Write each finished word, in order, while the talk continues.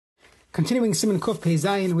Continuing Siman Kuf Pei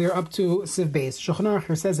Zayin, we are up to Siv Beis. Shulchan Aruch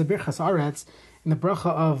here says the Birchas Aretz in the bracha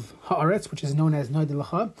of Haaretz, which is known as Noid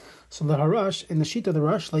Lacha. So the Harash in the sheet of the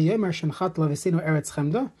Rush, La Yomer Shenchat Lavesinu Eretz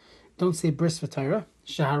Chemda. Don't say bris v'Torah.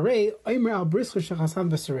 Shaharei Omer al bris v'Shechasam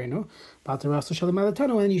v'Serenu. B'Alterasu Shalim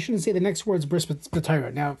Alatanu, and you shouldn't say the next words bris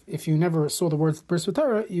v'Torah. Now, if you never saw the words bris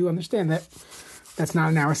v'Torah, you understand that that's not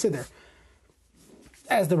an hour siddur.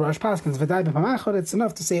 As the Rush Paskins v'Dai b'Pamachot, it's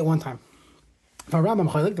enough to say it one time. The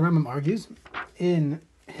Rambam argues in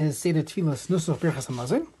his Seder Tfilas Nusach Birchas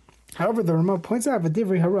Hamazon. However, the Rambam points out that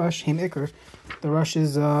Divrei Harash Heim Iker, the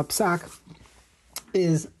Rush's psak,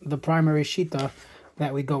 is the primary shita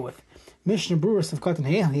that we go with. Mishnah Brurus of Katan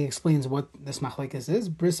Heil, he explains what this machlekes is.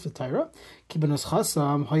 Bris v'Torah, Kibanus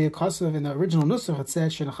Chasam Hoya Kasav. In the original Nusach it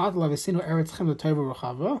said Shenachat Lavesinu Eretz Chem L'Torah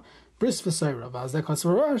Rachava. Bris v'Sorah. As that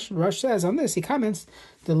Kasav Rush says on this, he comments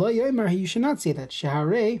the Lo Yomer, you should not say that.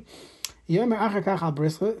 Shaharei you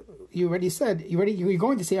already said, you're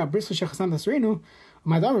going to say bris v'Shechasam v'Serenu.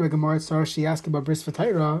 My daughter, the Gemara, she asked about bris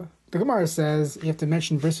v'Torah. The Gemara says you have to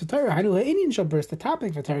mention bris v'Torah. Hanu ha'inin shal bris, the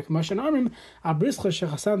topic v'Torah. K'mashan amrim bris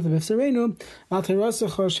v'Shechasam v'Serenu al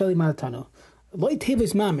teirasecho sheli matanu. Loi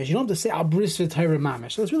tevis mamish. You don't have to say bris v'Torah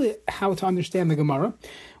mamish. So that's really how to understand the Gemara.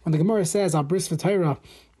 When the Gemara says bris v'Torah,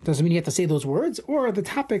 doesn't mean you have to say those words or the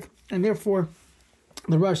topic, and therefore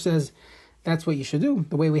the Rush says that's what you should do,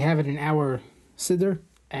 the way we have it in our Siddur,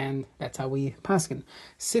 and that's how we paskin.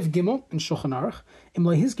 Sif Gimel in Shulchan Aruch, Im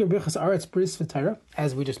lo hizkir birchas aretz bris v'Torah,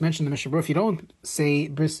 as we just mentioned in the Mishnah, if you don't say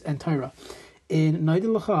bris and Torah, in Noid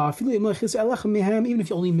Lacha, even if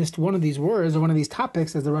you only missed one of these words or one of these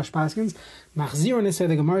topics, as the Rush paskins, machzir nisay,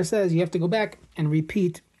 the Gemara says you have to go back and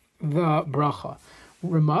repeat the bracha.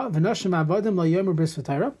 Rema v'nashim avadim lo yomer bris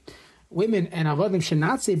v'Torah. Women and avadim should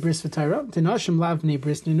not say bris v'Torah. T'nashim lav b'nei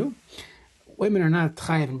bris ninu. Women are not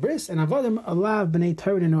chayiv in bris, and avodim alav b'nei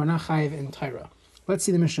Torah are not chayiv in Torah. Let's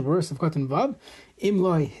see the Mishnah verse of Katan Vav. Im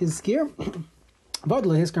loy hizkir, vod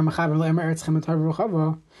lo hizkir machaber lo emer eretz chem Torah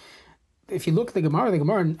v'chava. If you look at the Gemara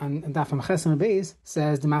on Daf Hamachesem Beis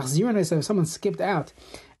says the machziron is if someone skipped out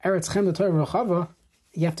eretz chem Torah v'chava,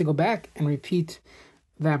 you have to go back and repeat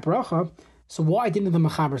that bracha. So why didn't the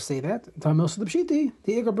Machaber say that? Most of the Pshiti,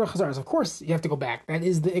 the Iker bracha is, of course, you have to go back. That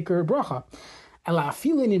is the Iker bracha.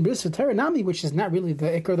 Alafilin in bris v'Torah nami, which is not really the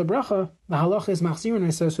ikar of the bracha. The halacha is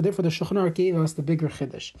machzirun, so therefore the Shulchan Aruch gave us the bigger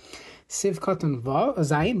chiddush. Siv katan va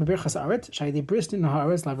zayin b'birchas aret shaydi bris in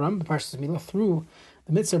haaretz lavram b'parshas Mila. Through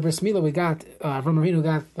the mitzvah bris Mila, we got Avram Avinu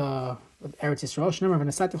got the Eretz Yisrael. Shneimar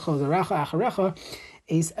v'nesativ chol zeracha acharecha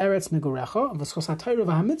is Eretz Migurecha v'schos haTorah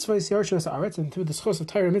v'hamitzvos yarshos aretz, and through the schos of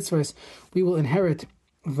Torah mitzvos we will inherit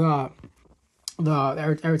the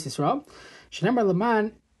Eretz Yisrael. Shneimar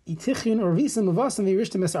leman Itichin or visam avasam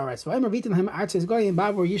v'yirishtem es aretz. V'ayim arvitin hem artzes goyim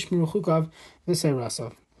bavor yishmeru chukav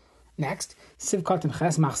v'seirasov. Next, siv katan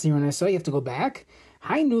ches machzirun eso. You have to go back.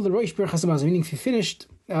 Hainu l'roish birchas hamazon. Meaning, if you finished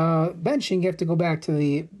benching, you have to go back to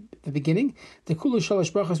the beginning. The kulu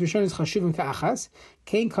shalosh brachas rishonis chashuvim ka'achas.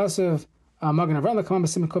 Kein kasav magen avram l'kamam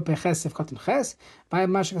b'simen kopei ches siv katan ches. V'ayim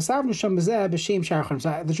mashakasavnu sham b'zeh b'shem sharachim.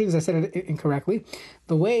 So the truth is, I said it incorrectly.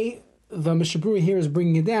 The way the Mishnah Berurah here is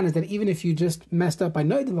bringing it down is that even if you just messed up by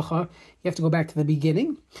Noid Lacha, you have to go back to the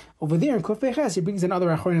beginning. Over there in Kuf Ches, he brings in other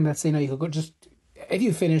Achronim that say no, you could go just, if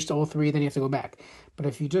you finished all three, then you have to go back. But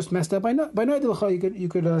if you just messed up by Noid Lacha, you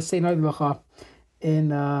could say Noid Lacha in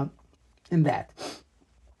that.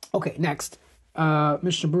 Okay, next.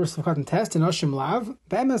 Mishnah Berurah Sefkat test in Oshim Lav.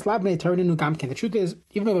 Be'emes Lav Bnei Torah Ninu Gamken. The truth is,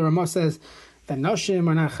 even though the Ramah says that Noshim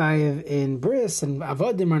are not chayiv in Bris and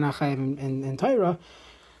Avodim are not chayiv in Torah,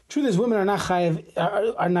 truth is, women are not chayiv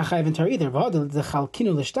in Torah either. The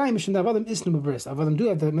chalkinu l'shtayim mishum da'avadim isnu b'bris. Avadim do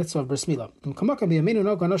have the mitzvah of bris milah. Kamakam b'yameinu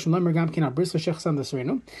no ganoshim lamer gam kin bris v'shechasam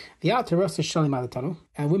v'serenu. V'yat teras shalim alatanu.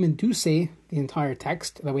 And women do say the entire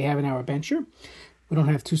text that we have in our bencher. We don't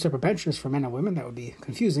have two separate benchers for men and women. That would be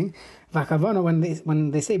confusing. V'akavana,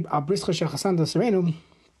 when they say bris v'shechasam v'serenu,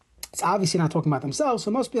 it's obviously not talking about themselves,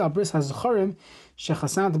 so it must be bris hazacharim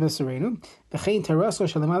shechasam b'serenu. V'chein teraso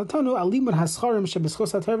shalim alatanu alimud hazacharim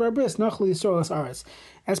shebeschos haTorah bris nachli yisrael aretz.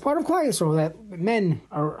 As part of Klal Yisrael, that men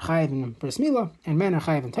are chayiv in bris milah and men are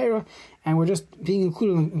chayiv in Torah, and we're just being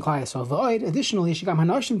included in Klal Yisrael. V'oid, additionally, shigam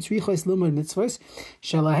hanashim tzrichos lumud mitzvos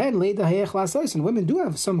shelahen leida hayech lasos, and women do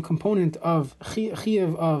have some component of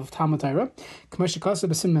chiyuv of Talmud Torah, k'mash shekasa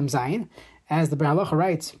b'sim mem zayin. As the Halacha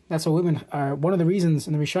writes, that's why women are one of the reasons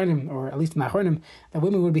in the Rishonim, or at least in the Achronim, that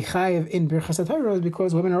women would be chayiv in Birchas Torah is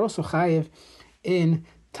because women are also chayiv in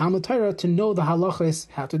Talmud Torah to know the halachas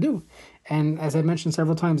how to do. And as I mentioned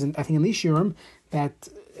several times, I think in these shiurim, that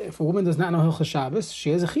if a woman does not know Hilchas Shabbos, she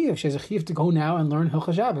has a chiyuv. She has a chiyuv to go now and learn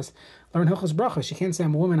Hilchas Shabbos, learn Hilchas brachos. She can't say,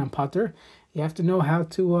 I'm a woman, I'm pater. You have to know how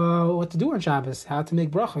to what to do on Shabbos, how to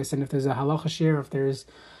make brachos. And if there's a halacha shir, if there's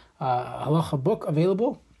a halacha book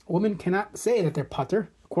available, a woman cannot say that they're pater,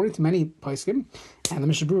 according to many poskim. And the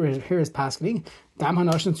Mishnah Berurah here is paskening. And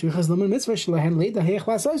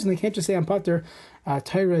they can't just say, I'm pater,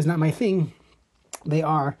 Torah is not my thing. They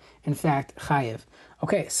are, in fact, chayev.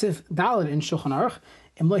 Okay, Sif Daled in Shulchan Aruch.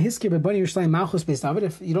 If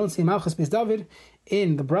you don't say Malchus Beis David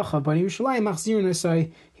in the bracha of Bani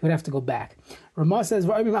Yerushalayim, he would have to go back. Ramah says,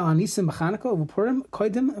 you say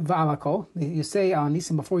Al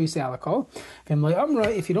Nisim before you say Alakol.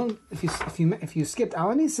 If you skipped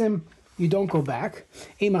Al Nisim, you don't go back.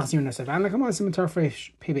 Now,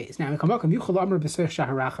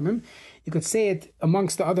 you could say it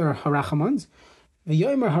amongst the other harachamons. You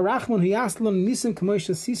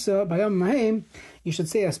should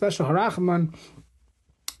say a special harachman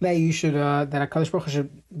that you should that HaKadosh Baruch Hu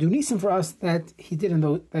should do nisim for us that he did in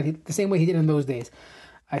those the same way he did in those days.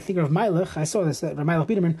 I think Rav Meilech, I saw this, Rav Meilech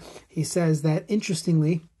Biederman, he says that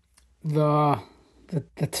interestingly the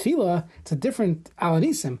tefillah, it's a different al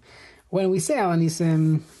nisim. When we say al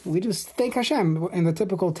nisim, we just thank Hashem in the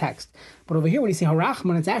typical text. But over here, when you say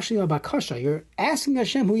harachman, it's actually about kasha. You're asking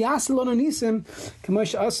Hashem, hu yasil on nisim,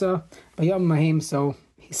 kamosh asa bayam mahim. So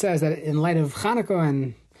he says that in light of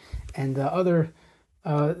Chanukah and other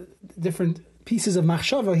different pieces of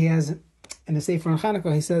machshava he has in the Sefer on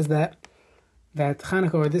Chanukah, he says that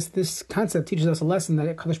Chanukah, or this concept, teaches us a lesson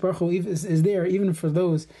that Kadosh Baruch Hu is there even for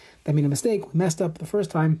those that made a mistake. We messed up the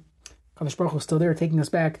first time. Kadosh Baruch Hu is still there, taking us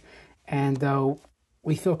back. And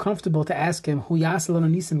we feel comfortable to ask him, Hu yasalon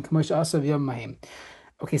nisim kamosh asav yom mahim.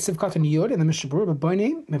 Okay, Sivkat and Yod in the Mishnah Berurah, but by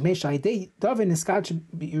name, Mevnei Shaydei David Niskach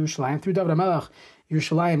Yerushalayim, through David HaMelech,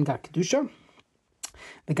 Yerushalayim got Kedusha.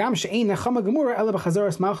 The Gam She'ein Nechama Gemura Ela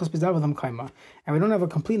B'Chazaras Malchus B'David L'Mkaima. And we don't have a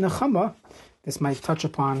complete Nechama. This might touch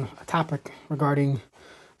upon a topic regarding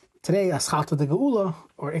today, Aschalta de Geula,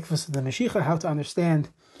 or Ikvus de Mashiach, how to understand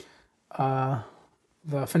the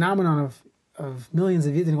phenomenon of millions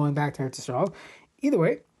of Yidden going back to Eretz Yisrael. Either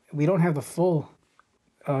way, we don't have the full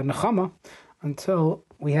Nechama until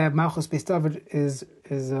we have Malchus Beis David is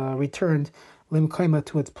returned Limkaima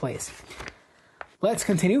to its place. Let's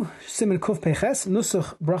continue. Siman Kuf Peches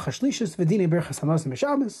Nusach Bracha Shlishus V'Dinei Berachas Hamazon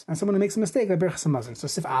B'Shabbos, and someone who makes a mistake by Berachas Hamazon. So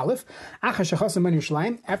Sif Aleph Achas Shechasam Bani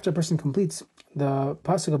Yerushalayim. After a person completes the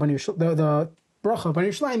pasuk of Bani Yerushalayim, the bracha of Bani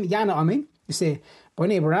Yerushalayim, Yana Amen. You say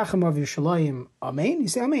Bani Baracham of Yerushalayim Amen. You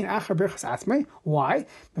say Amen Achar Berachas Atzmei. Why?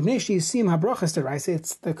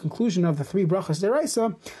 It's the conclusion of the three brachas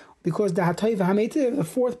deraisa, because the Hatayv HaMeitiv, the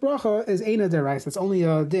fourth bracha, is Eina deraisa. It's only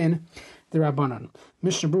a din derabanan.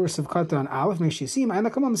 Mishnah Berurah Sivkata on Aleph Meshisim and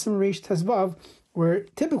Akamam Sim Reish Tezvav, where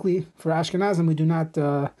typically for Ashkenazim we do not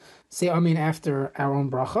say Amen after our own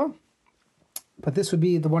bracha, but this would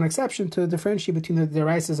be the one exception to differentiate between the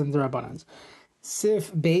deraisas and the derabanans.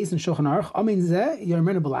 Sif Beis and Shulchan Aruch Amen Zeh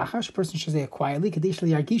Yermenu B'Lachash. A person should say it quietly. Kadesh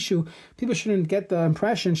Yargishu. People shouldn't get the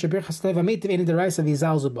impression Shebirchas Lev Ameitiv Ein Deraisa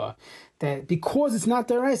V'Yizalzuba, that because it's not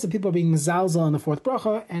Deraisa, people are being mezalzel in the fourth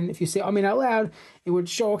bracha. And if you say Amen out loud, it would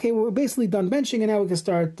show, okay, we're basically done benching, and now we can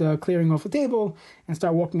start clearing off the table and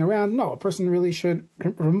start walking around. No, a person really should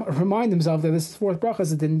remind himself that this is fourth bracha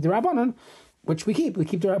is the Derabanan, which we keep. We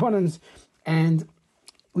keep Derabanans, and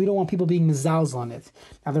we don't want people being mezalzel on it.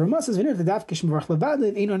 Now the Ramah says, then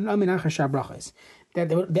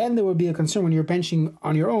there would be a concern when you're benching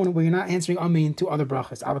on your own, where you're not answering Amen to other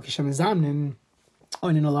brachas.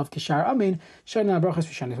 When you have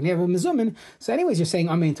a mezumin, so anyways, you're saying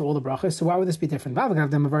Amen to all the brachas. So why would this be different?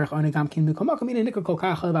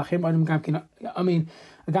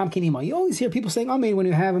 You always hear people saying Amen when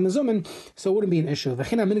you have a mezumin, so it wouldn't be an issue. Even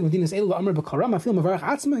the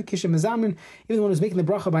one who's making the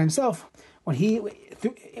bracha by himself, when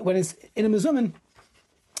it's in a mezumin,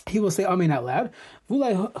 he will say Amen out loud.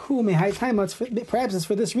 Perhaps it's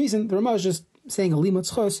for this reason. The Ramah is just saying a limut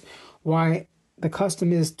chos, why the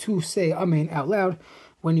custom is to say Amen out loud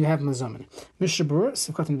when you have mazamin. Mishnah Berurah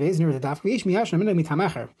Sivkat and Beis near the daf.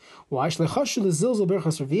 Why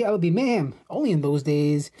only in those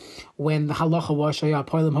days when the halacha was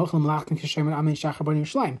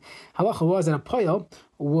halacha was that a poil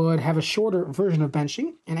would have a shorter version of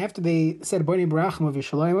benching, and after they said Bnei Barachim of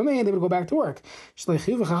Yerushalayim Amen, they would go back to work.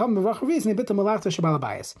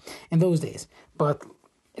 In those days, but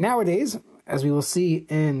nowadays, as we will see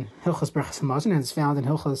in Hilchos Berachas Hamazon, and it's found in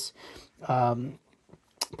Hilchos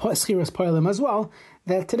Schiras Poilim as well,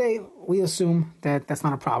 that today we assume that that's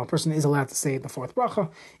not a problem. A person is allowed to say the fourth bracha,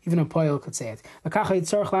 even a Poil could say it.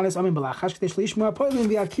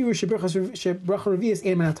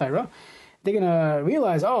 They're going to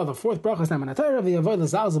realize, oh, the fourth bracha is not min Torah. They're going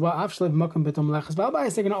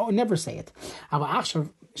to never say it.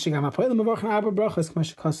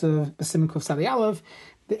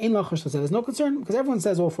 There's no concern because everyone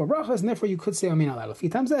says all four brachas, and therefore you could say amin al alef.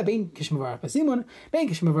 Times that bein kishmavar b'simun, bein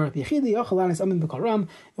kishmavar b'yichidi, yochalanis amin b'kol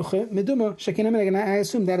meduma shekin amin. And I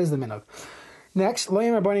assume that is the minhag. Next, lo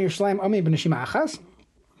yemar bnei Yerushalayim amin b'neshima achas.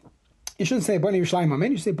 You shouldn't say bnei Yerushalayim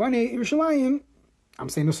amin. You say bnei Yerushalayim. I'm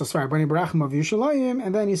saying this is sorry, bnei Barachim of Yerushalayim,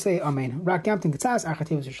 and then you say amin. Rak yamtin katzas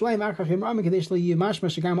achativ Yerushalayim achachim amin kadesh li yimashma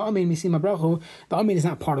shegam amin misima brachu. The amin is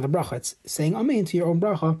not part of the bracha. It's saying amin to your own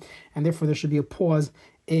bracha, and therefore there should be a pause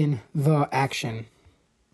in the action.